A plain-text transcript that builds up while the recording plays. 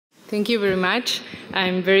Thank you very much.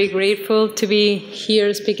 I'm very grateful to be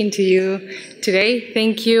here speaking to you today.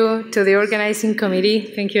 Thank you to the organizing committee.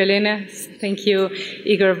 Thank you, Elena. Thank you,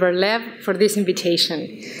 Igor Berlev, for this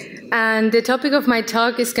invitation. And the topic of my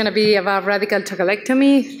talk is going to be about radical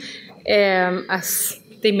trachelectomy. As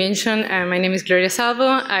they mentioned, my name is Gloria Salvo.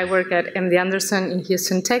 I work at MD Anderson in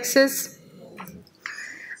Houston, Texas.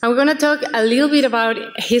 I'm going to talk a little bit about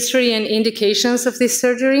history and indications of this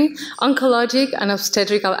surgery, oncologic and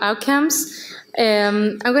obstetrical outcomes.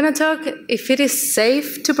 I'm going to talk if it is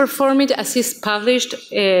safe to perform it as is published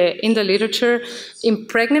in the literature in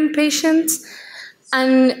pregnant patients,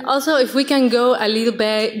 and also if we can go a little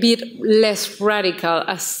bit less radical,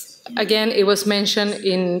 as again it was mentioned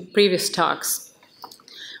in previous talks.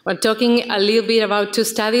 We're talking a little bit about two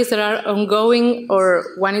studies that are ongoing,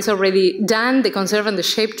 or one is already done, the CONSERVE and the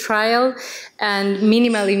SHAPE trial, and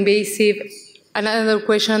minimal invasive. Another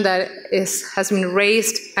question that has been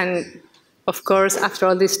raised, and of course, after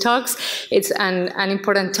all these talks, it's an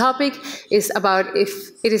important topic, is about if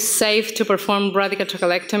it is safe to perform radical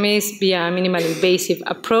trachelectomies via a minimal invasive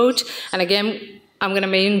approach. And again, I'm going to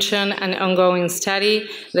mention an ongoing study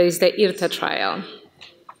that is the IRTA trial.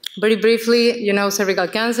 Very briefly, you know, cervical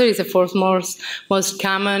cancer is the fourth most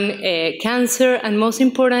common cancer, and most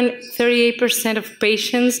important, 38% of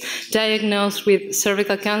patients diagnosed with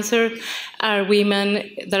cervical cancer are women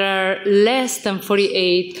that are less than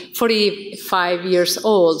 45 years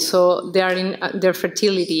old, so they are in their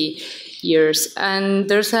fertility years. And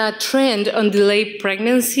there's a trend on delayed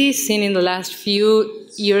pregnancy seen in the last few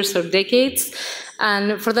years or decades.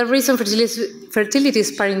 And for that reason,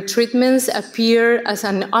 fertility-sparing treatments appear as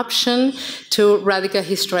an option to radical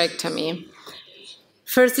hysterectomy.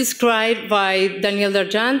 First described by Daniel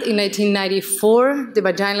Dargent in 1994, the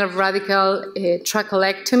vaginal radical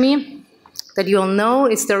trachelectomy, that you all know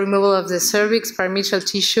is the removal of the cervix, parametrial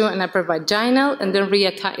tissue, and upper vaginal, and then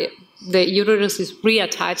the uterus is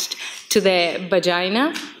reattached to the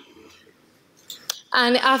vagina.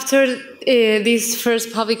 And after this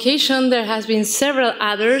first publication, there has been several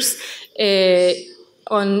others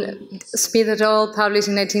on Smith et al. Published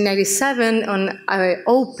in 1997 on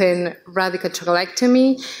open radical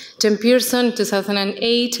trachelectomy, Jen Pearson in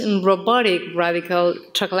 2008 on robotic radical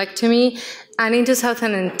trachelectomy, and in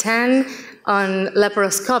 2010 on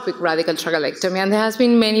laparoscopic radical trachelectomy. And there has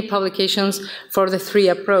been many publications for the three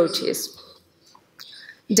approaches.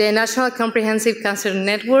 The National Comprehensive Cancer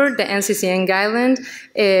Network, the NCCN guideline,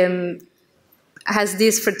 has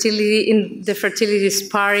this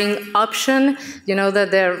fertility-sparing option. You know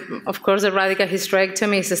that of course, the radical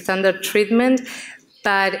hysterectomy is a standard treatment,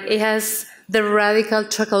 but it has the radical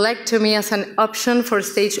trachelectomy as an option for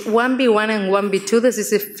stage 1B1 and 1B2. This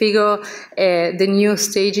is the FIGO, the new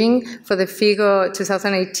staging for the FIGO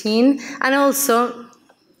 2018, and also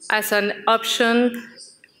as an option,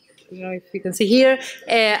 I don't know if you can see here,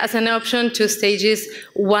 as an option to stages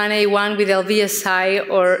 1A1 with LVSI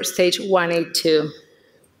or stage 1A2.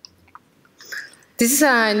 This is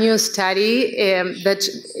a new study that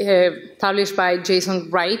published by Jason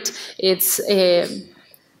Wright. It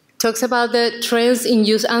talks about the trends in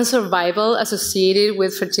use and survival associated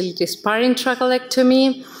with fertility-sparing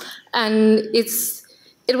trachelectomy, and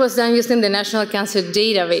it was done using the National Cancer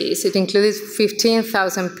Database. It included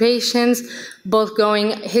 15,000 patients, both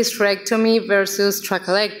going hysterectomy versus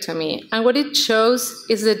trachelectomy. And what it shows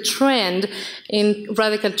is the trend in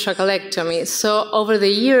radical trachelectomy. So over the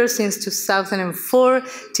years, since 2004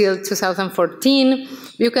 till 2014,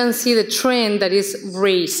 you can see the trend that is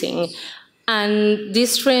rising. And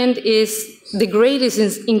this trend is the greatest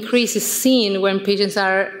increase is seen when patients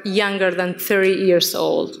are younger than 30 years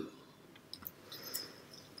old.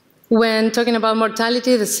 When talking about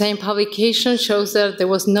mortality, the same publication shows that there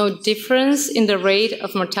was no difference in the rate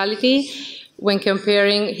of mortality when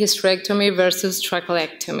comparing hysterectomy versus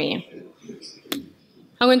trachelectomy.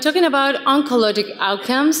 And when talking about oncologic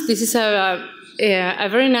outcomes, this is a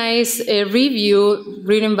very nice review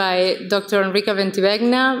written by Dr. Enrica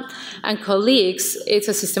Ventivegna and colleagues. It's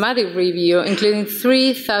a systematic review, including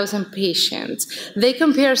 3,000 patients. They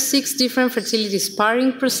compare 6 different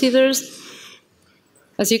fertility-sparing procedures.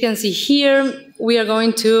 As you can see here, we are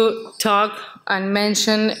going to talk and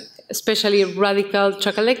mention especially radical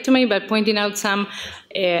trachelectomy by pointing out some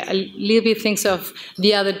a little bit things of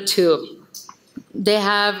the other two. They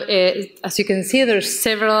have, as you can see, there's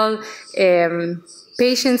several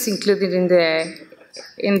patients included in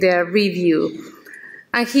the review.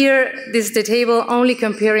 And here, this is the table only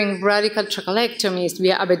comparing radical trachelectomies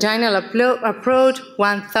via a vaginal approach,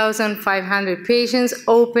 1,500 patients,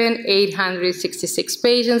 open 866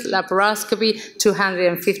 patients, laparoscopy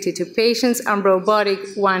 252 patients, and robotic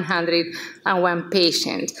 101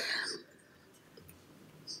 patients.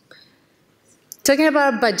 Talking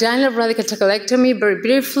about vaginal radical trachelectomy, very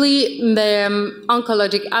briefly, the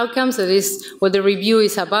oncologic outcomes, that is what the review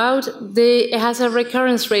is about, it has a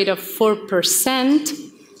recurrence rate of 4%.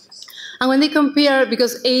 And when they compare,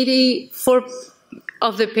 because 84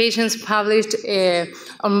 of the patients published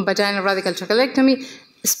on vaginal radical trachelectomy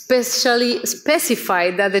especially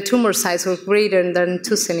specified that the tumor size was greater than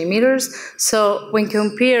 2 centimeters. So when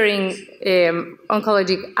comparing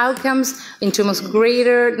oncologic outcomes in tumors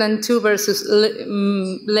greater than 2 versus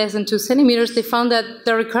less than 2 centimeters, they found that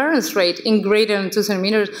the recurrence rate in greater than 2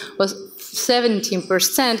 centimeters was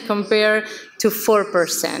 17% compared to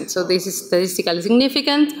 4%. So this is statistically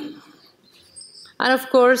significant. And of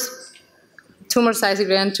course, tumor size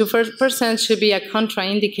greater than 2% should be a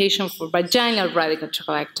contraindication for vaginal radical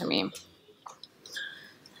trachelectomy.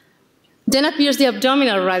 Then appears the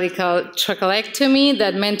abdominal radical trachelectomy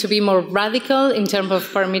that meant to be more radical in terms of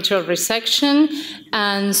parametrial resection,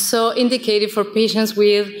 and so indicated for patients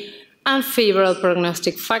with unfavorable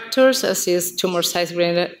prognostic factors, as is tumor size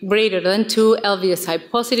greater than 2, LVSI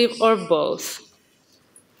positive, or both.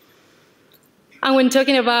 And when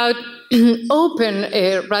talking about open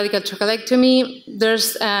radical trachelectomy,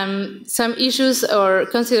 there's some issues or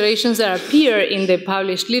considerations that appear in the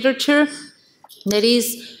published literature. That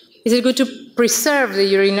is it good to preserve the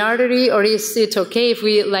urine artery, or is it okay if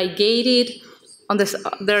we ligate it?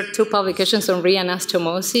 There are 2 publications on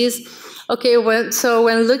reanastomosis. Okay, so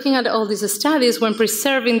when looking at all these studies, when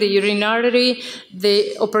preserving the urine artery,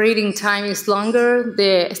 the operating time is longer,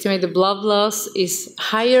 the estimated blood loss is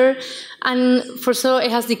higher, and for so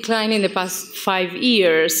it has declined in the past 5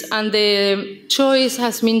 years. And the choice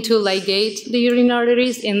has been to ligate the urine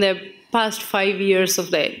arteries in the past 5 years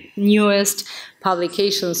of the newest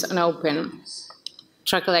publications on open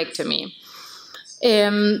trachelectomy.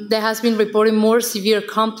 There has been reported more severe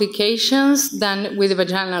complications than with the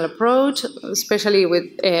vaginal approach, especially with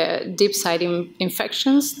deep site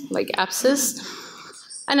infections like abscess.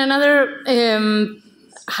 And another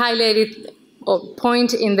highlighted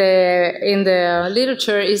point in the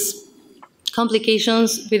literature is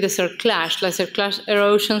complications with the cerclage, like cerclage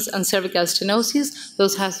erosions and cervical stenosis.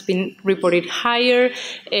 Those have been reported higher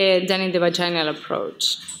than in the vaginal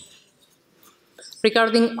approach.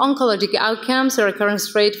 Regarding oncologic outcomes, the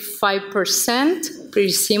recurrence rate 5%,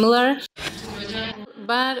 pretty similar.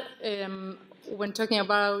 But when talking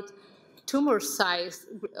about tumor size,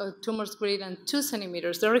 tumors greater than 2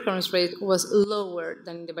 centimeters, the recurrence rate was lower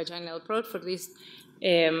than in the vaginal approach for these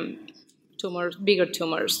tumors, bigger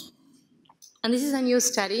tumors. And this is a new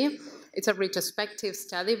study. It's a retrospective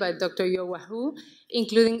study by Dr. Yowahu,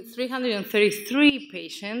 including 333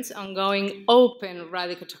 patients ongoing open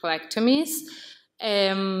radical trachelectomies.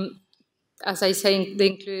 As I say, they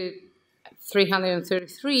included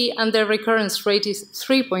 333, and the recurrence rate is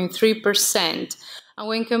 3.3%. And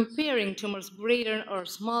when comparing tumors greater or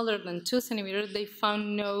smaller than 2 centimeters, they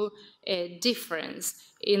found no difference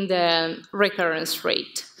in the recurrence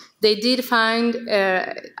rate. They did find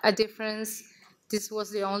a difference. This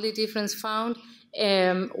was the only difference found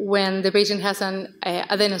when the patient has an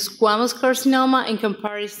adenosquamous carcinoma in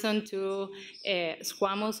comparison to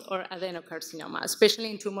squamous or adenocarcinoma,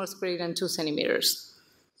 especially in tumors greater than 2 centimeters.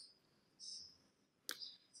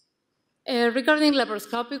 Regarding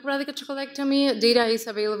laparoscopic radical trachelectomy, data is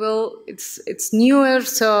available. It's newer,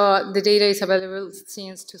 so the data is available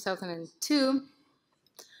since 2002.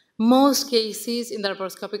 Most cases in the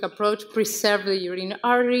laparoscopic approach preserve the urine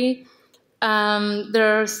artery.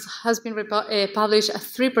 There has been published a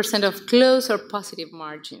 3% of close or positive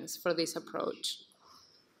margins for this approach.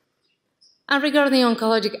 And regarding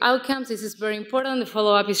oncologic outcomes, this is very important. The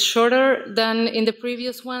follow-up is shorter than in the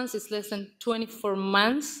previous ones. It's less than 24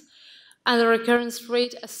 months. And the recurrence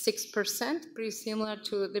rate is 6%, pretty similar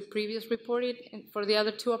to the previous reported for the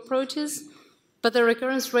other 2 approaches. But the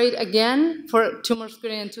recurrence rate, again, for tumors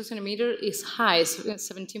greater than 2 centimeters is high,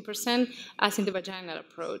 17%, as in the vaginal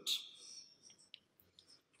approach.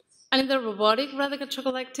 And in the robotic radical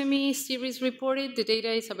trachelectomy series reported, the data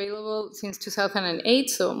is available since 2008,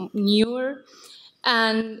 so newer.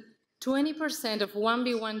 And 20% of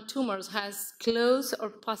 1B1 tumors has close or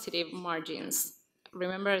positive margins.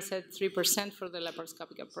 Remember, I said 3% for the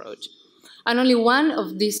laparoscopic approach. And only 1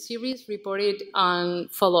 of these series reported on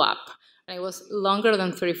follow-up. and it was longer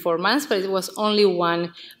than 34 months, but it was only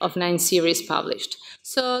one of 9 series published.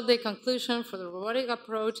 So the conclusion for the robotic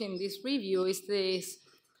approach in this review is this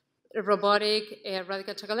robotic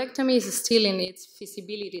radical trachelectomy is still in its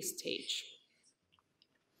feasibility stage.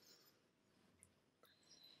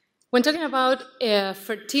 When talking about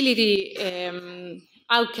fertility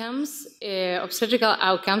outcomes, obstetrical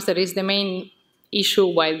outcomes, that is the main issue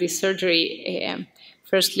why this surgery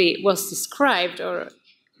firstly was described, or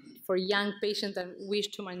for young patients that wish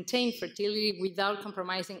to maintain fertility without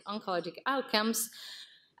compromising oncologic outcomes.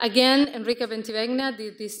 Again, Enrique Bentivegna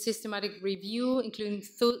did this systematic review, including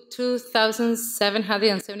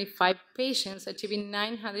 2,775 patients, achieving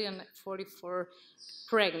 944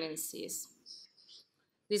 pregnancies.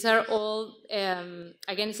 These are all,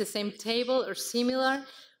 again, it's the same table or similar,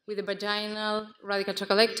 with the vaginal radical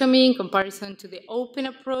trachelectomy in comparison to the open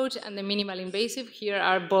approach and the minimal invasive. Here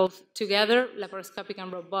are both together, laparoscopic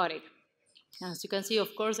and robotic. As you can see,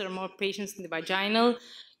 of course, there are more patients in the vaginal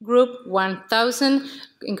group, 1,000,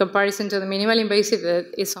 in comparison to the minimal invasive,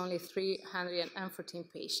 that is only 314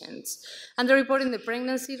 patients. And they're reporting the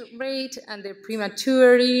pregnancy rate and the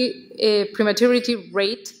prematurity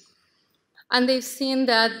rate. And they've seen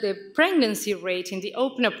that the pregnancy rate in the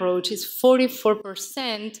open approach is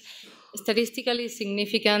 44%, statistically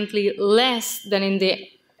significantly less than in the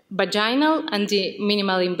vaginal and the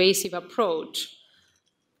minimal invasive approach.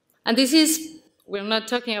 And this is, we're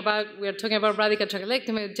talking about radical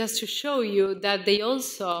trachelectomy, just to show you that they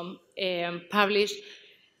also published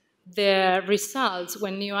the results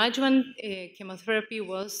when neoadjuvant chemotherapy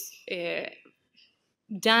was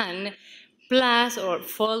done, plus or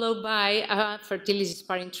followed by a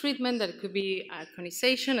fertility-sparing treatment that could be a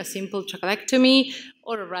conization, a simple trachelectomy,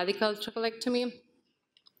 or a radical trachelectomy.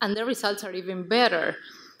 And the results are even better.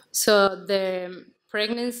 So the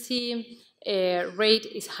pregnancy rate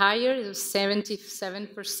is higher, it's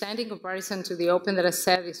 77% in comparison to the open that I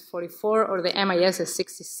said is 44, or the MIS is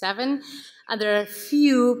 67. And there are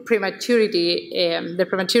few prematurity, the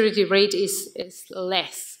prematurity rate is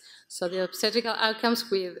less. So the obstetrical outcomes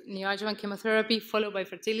with neoadjuvant chemotherapy followed by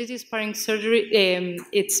fertility-sparing surgery,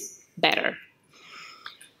 it's better.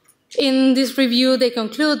 In this review, they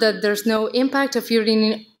conclude that there's no impact of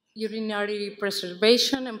urinary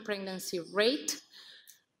preservation and pregnancy rate.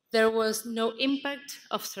 There was no impact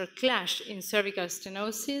of cerclash in cervical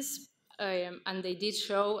stenosis, and they did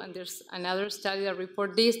show, and there's another study that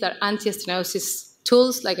reports this, that anti-stenosis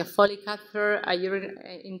tools like a Foley catheter, a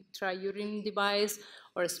intra-urine device,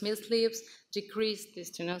 or Smith sleeves decreased the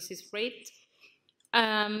stenosis rate.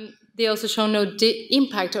 They also show no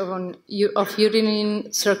impact of urinary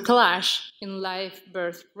cerclash in live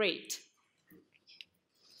birth rate.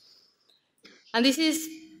 And this is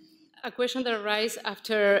a question that arises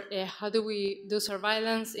after how do we do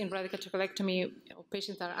surveillance in radical trachelectomy of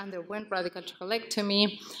patients that underwent radical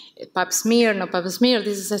trachelectomy, pap smear, no pap smear.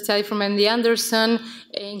 This is a study from MD Anderson,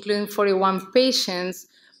 including 41 patients,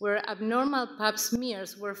 where abnormal pap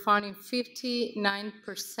smears were found in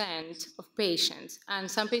 59% of patients. And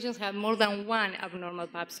some patients had more than one abnormal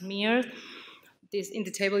pap smear. This, in the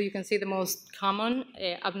table, you can see the most common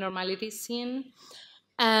abnormalities seen.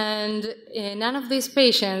 And none of these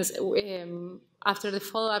patients, after the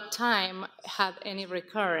follow-up time, had any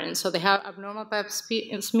recurrence. So they have abnormal pap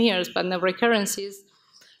smears, but no recurrences.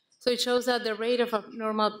 So it shows that the rate of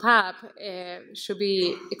abnormal pap should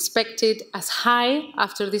be expected as high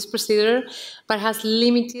after this procedure, but has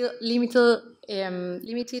limited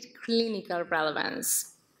clinical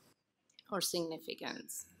relevance or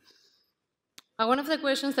significance. And one of the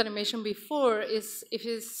questions that I mentioned before is if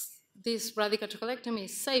this radical trachelectomy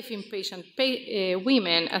is safe in patient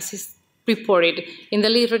women, as is reported in the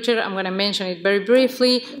literature. I'm going to mention it very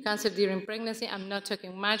briefly. Cancer during pregnancy, I'm not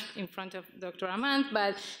talking much in front of Dr. Amand,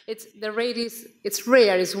 but the rate it's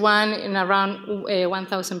rare. It's 1 in around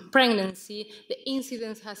 1,000 pregnancy. The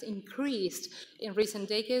incidence has increased in recent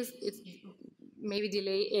decades. It's maybe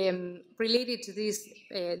related to this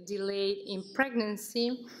delay in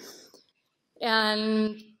pregnancy.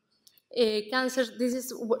 And cancer,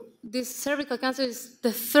 this cervical cancer is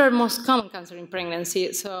the third most common cancer in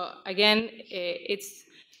pregnancy. So again, it's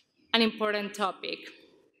an important topic.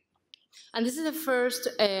 And this is the first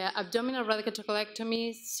abdominal radical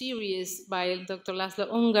trachelectomy series by Dr. Laszlo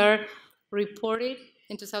Ungar, reported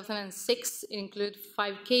in 2006. It included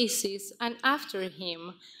 5 cases, and after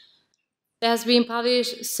him, there has been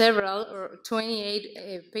published several, or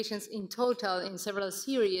 28 patients in total in several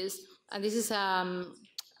series. And this is a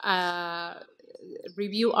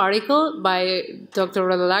review article by Dr.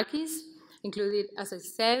 Rodolakis included, as I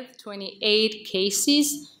said, 28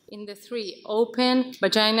 cases in the 3 open,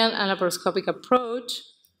 vaginal, and laparoscopic approach.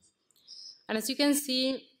 And as you can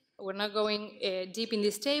see, we're not going deep in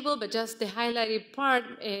this table, but just the highlighted part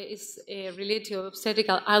is related to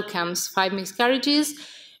obstetrical outcomes: 5 miscarriages,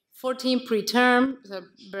 14 preterm, so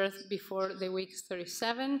birth before the week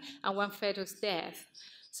 37, and 1 fetus death.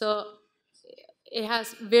 So it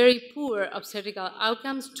has very poor obstetrical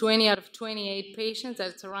outcomes, 20 out of 28 patients,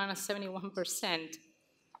 that's around 71%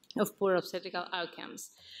 of poor obstetrical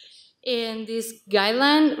outcomes. In this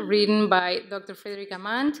guideline, written by Dr. Frederick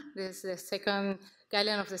Amand, this is the second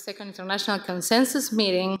guideline of the second international consensus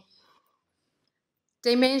meeting,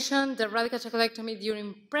 they mentioned that radical trachelectomy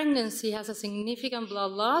during pregnancy has a significant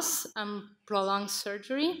blood loss and prolonged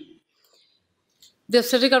surgery. The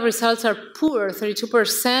obstetrical results are poor,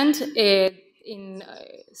 32% in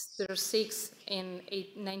there are 6 in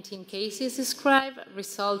 19 cases described,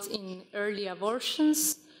 results in early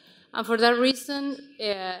abortions. And for that reason,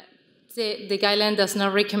 the guideline does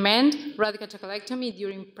not recommend radical trachelectomy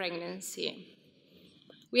during pregnancy.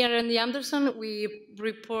 We are in the Anderson. We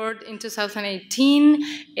report in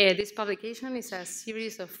 2018. This publication is a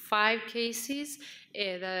series of 5 cases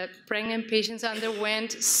that pregnant patients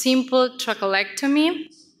underwent simple trachelectomy.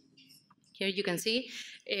 Here you can see.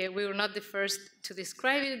 We were not the first to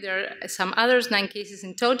describe it. There are some others, 9 cases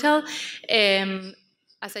in total.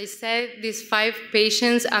 As I said, these 5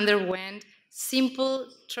 patients underwent simple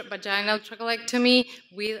vaginal trachelectomy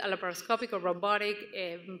with a laparoscopic or robotic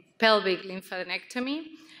pelvic lymphadenectomy.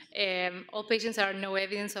 All patients are no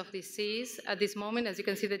evidence of disease at this moment. As you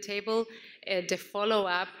can see the table, the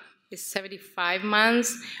follow-up is 75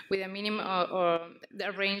 months with a minimum or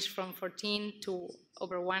the range from 14 to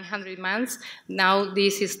over 100 months. Now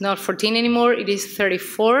this is not 14 anymore, it is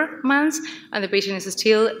 34 months, and the patient is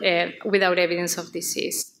still without evidence of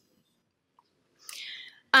disease.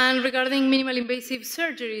 And regarding minimal invasive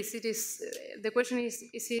surgeries, the question is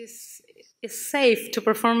it safe to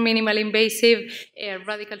perform minimal invasive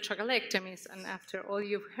radical trachelectomies? And after all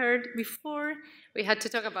you've heard before, we had to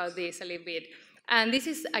talk about this a little bit. And this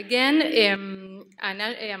is, again, a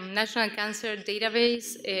National Cancer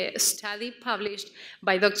Database study published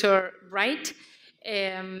by Dr. Wright.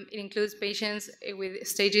 It includes patients with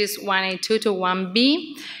stages 1A2 to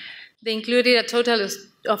 1B. They included a total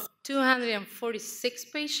of 246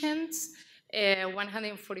 patients,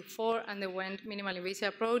 144 underwent minimal invasive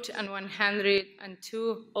approach, and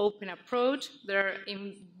 102 open approach. There are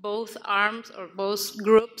in both arms or both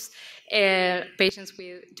groups patients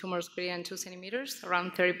with tumors greater than 2 centimeters,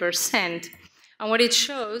 around 30%. And what it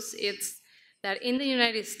shows is that in the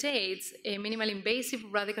United States, a minimal invasive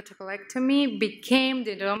radical trachelectomy became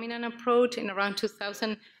the dominant approach in around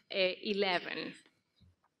 2011.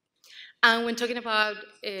 And when talking about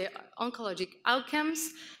oncologic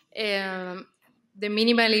outcomes, the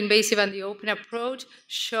minimal invasive and the open approach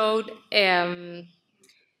showed a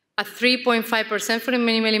 3.5% for the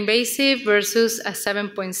minimal invasive versus a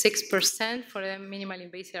 7.6% for the minimal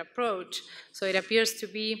invasive approach. So it appears to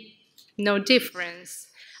be no difference.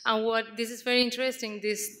 And this is very interesting,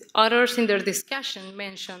 these authors in their discussion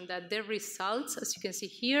mentioned that their results, as you can see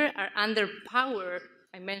here, are underpowered.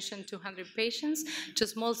 I mentioned 200 patients, to a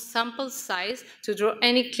small sample size to draw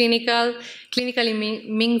any clinically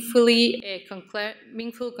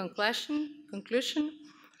meaningful conclusion.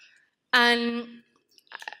 And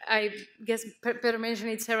I guess Peter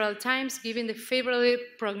mentioned it several times, given the favorable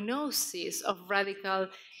prognosis of radical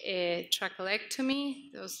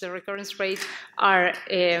trachelectomy, the recurrence rates are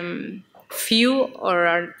few or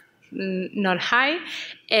are not high.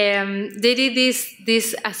 They did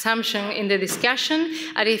this assumption in the discussion,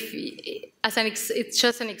 and it's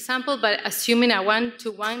just an example, but assuming a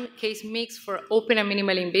 1-to-1 case mix for open and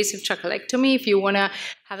minimal invasive trachelectomy, if you want to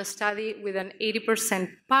have a study with an 80%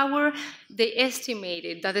 power, they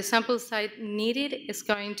estimated that the sample size needed is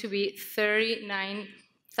going to be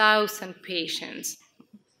 39,000 patients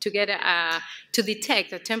to get to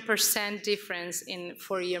detect a 10% difference in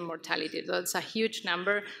 4-year mortality. So it's a huge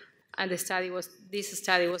number, and this study was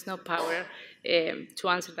not powered to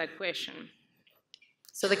answer that question.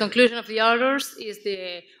 So the conclusion of the authors is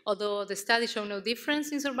although the study showed no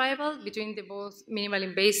difference in survival between the both minimal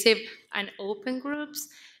invasive and open groups,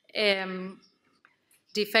 the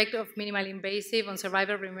effect of minimal invasive on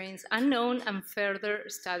survival remains unknown and further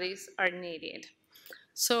studies are needed.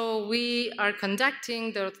 So we are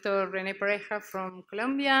conducting, Dr. René Pareja from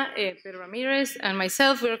Colombia, Pedro Ramirez, and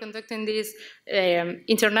myself, we are conducting this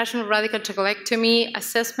international radical trachelectomy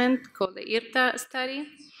assessment called the IRTA study.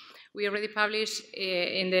 We already published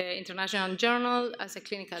in the International Journal as a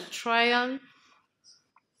clinical trial.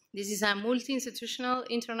 This is a multi-institutional,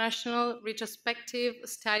 international, retrospective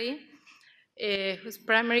study whose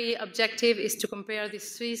primary objective is to compare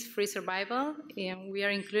disease-free survival. And we are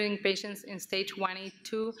including patients in stage 1A,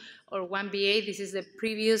 2, or 1BA. This is the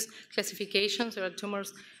previous classification, so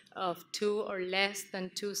tumors of 2 or less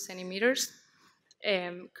than 2 centimeters.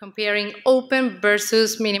 Comparing open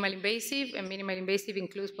versus minimal invasive, and minimal invasive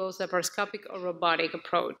includes both laparoscopic or robotic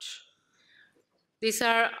approach. These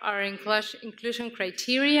are our inclusion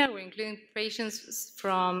criteria. We're including patients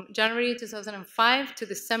from January 2005 to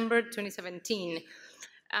December 2017.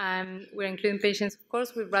 We're including patients, of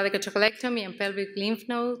course, with radical trachelectomy and pelvic lymph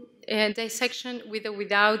node dissection with or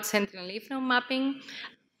without sentinel lymph node mapping,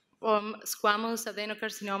 squamous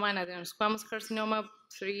adenocarcinoma and adenosquamous carcinoma.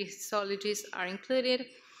 3 histologies are included.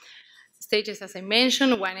 Stages, as I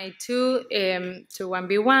mentioned, 1A2 to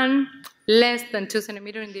 1B1, less than 2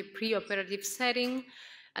 centimeters in the preoperative setting,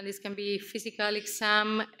 and this can be physical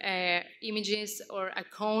exam, images, or a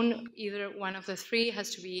cone. Either one of the 3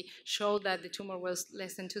 has to be shown that the tumor was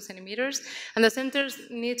less than 2 centimeters, and the centers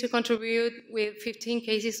need to contribute with 15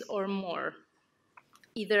 cases or more,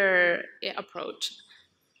 either approach.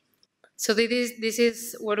 So this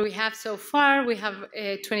is what we have so far. We have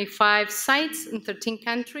 25 sites in 13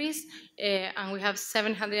 countries, and we have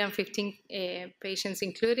 715 patients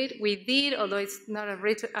included. We did, although it's not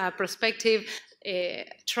a prospective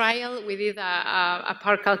trial, we did a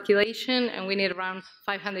power calculation, and we need around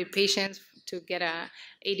 500 patients to get a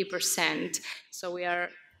 80%. So we are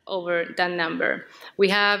over that number. We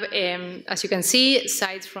have, as you can see,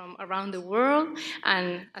 sites from around the world,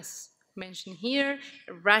 and as mentioned here,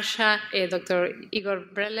 Russia, Dr. Igor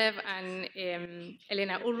Brelev and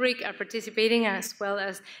Elena Ulrich are participating, as well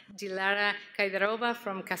as Dilara Kaidarova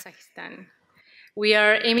from Kazakhstan. We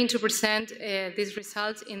are aiming to present these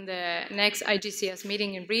results in the next IGCS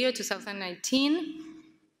meeting in Rio 2019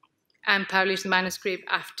 and publish the manuscript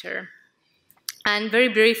after. And very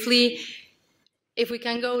briefly, if we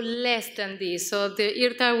can go less than this, so the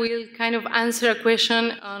IRTA will kind of answer a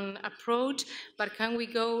question on approach, but can we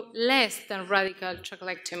go less than radical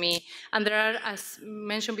trachelectomy? And there are, as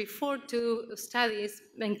mentioned before, 2 studies,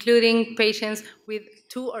 including patients with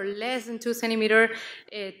 2 or less than 2 centimeter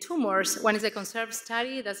tumors. One is a conserved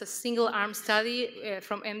study, that's a single-arm study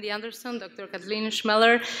from MD Anderson. Dr. Kathleen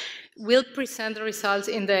Schmeller will present the results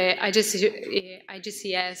in the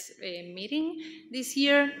IGCS meeting this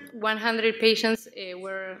year. 100 patients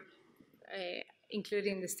were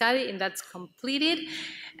included in the study, and that's completed.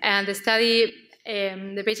 And the study,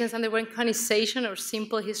 the patients underwent conization or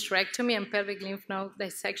simple hysterectomy and pelvic lymph node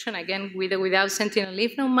dissection, again, with or without sentinel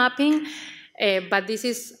lymph node mapping, but this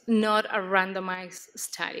is not a randomized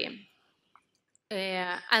study.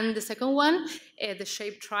 And the second one, the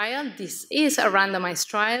SHAPE trial, this is a randomized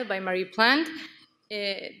trial by Marie Plant.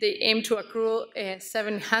 They aim to accrue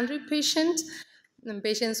 700 patients. And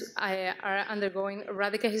patients are undergoing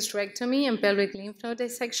radical hysterectomy and pelvic lymph node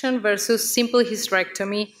dissection versus simple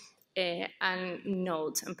hysterectomy and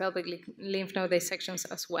nodes and pelvic lymph node dissections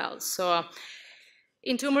as well. So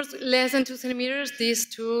in tumors less than 2 centimeters,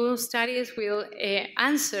 these 2 studies will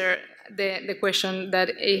answer the question that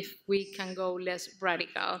if we can go less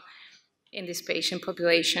radical in this patient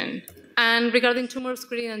population. And regarding tumors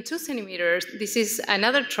greater than 2 centimeters, this is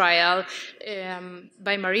another trial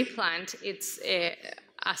by Marie Plant. It's a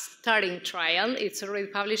starting trial. It's already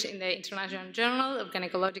published in the International Journal of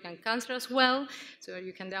Gynecology and Cancer as well, so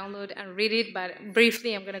you can download and read it, but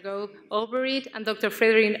briefly I'm going to go over it. And Dr.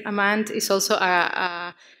 Frederic Amand is also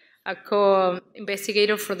a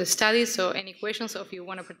co-investigator for the study, so any questions, or if you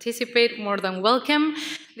want to participate, more than welcome.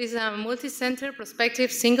 This is a multi-center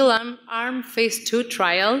prospective single-arm phase 2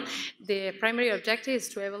 trial. The primary objective is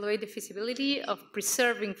to evaluate the feasibility of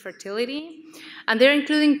preserving fertility, and they're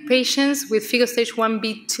including patients with FIGO stage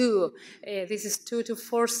 1B2. This is 2 to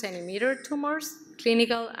 4 centimeter tumors,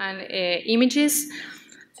 clinical and images.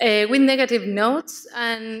 With negative notes,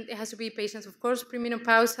 and it has to be patients, of course,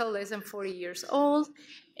 premenopausal, less than 40 years old,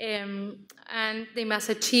 and they must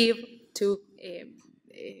achieve to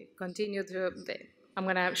continue to, I'm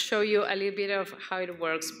going to show you a little bit of how it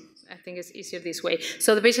works. I think it's easier this way.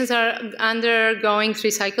 So the patients are undergoing 3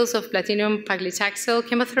 cycles of platinum paclitaxel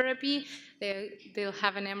chemotherapy. They'll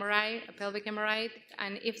have an MRI, a pelvic MRI,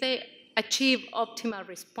 and if they achieve optimal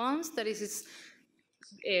response, that is,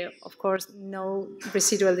 of course, no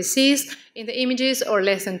residual disease in the images, or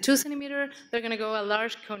less than 2 centimeters, they're going to go a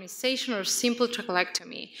large conization or simple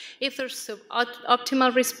trachelectomy. If there's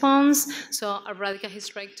suboptimal response, so a radical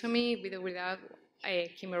hysterectomy with or without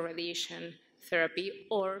a chemoradiation therapy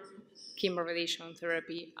or chemoradiation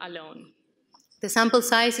therapy alone. The sample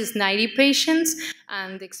size is 90 patients,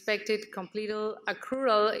 and the expected complete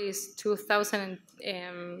accrual is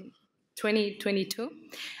 2022,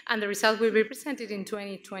 and the result will be presented in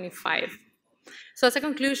 2025. So as a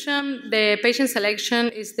conclusion, the patient selection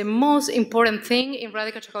is the most important thing in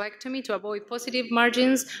radical trachelectomy to avoid positive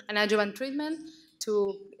margins and adjuvant treatment,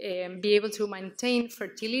 to be able to maintain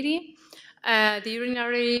fertility. The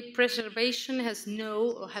urinary preservation has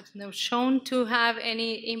no shown to have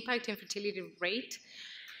any impact in fertility rate.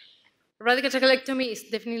 Radical trachelectomy is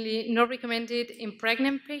definitely not recommended in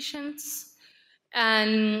pregnant patients,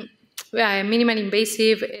 and minimally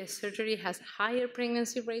invasive surgery has higher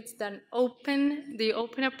pregnancy rates than the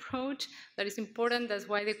open approach. That is important, that's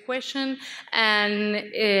why the question.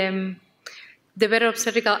 And the better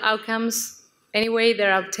obstetrical outcomes, anyway,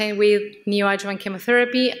 they're obtained with neoadjuvant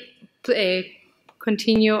chemotherapy,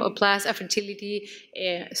 continue plus a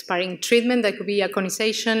fertility-sparing treatment that could be a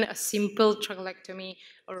conization, a simple trachelectomy,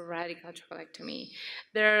 or a radical trachelectomy.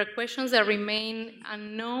 There are questions that remain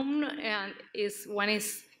unknown, and one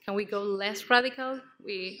is, can we go less radical?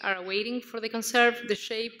 We are waiting for the CONSERVE, the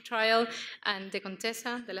SHAPE trial, and the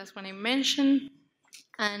CONTESA, the last one I mentioned.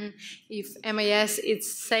 And if MIS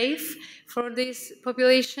is safe for this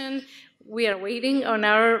population, we are waiting on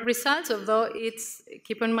our results, although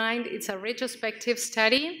keep in mind, it's a retrospective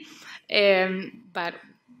study, but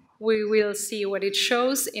we will see what it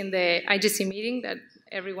shows in the IGC meeting that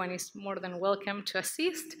everyone is more than welcome to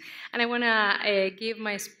assist. And I want to give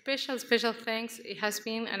my special thanks. It has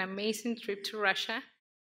been an amazing trip to Russia.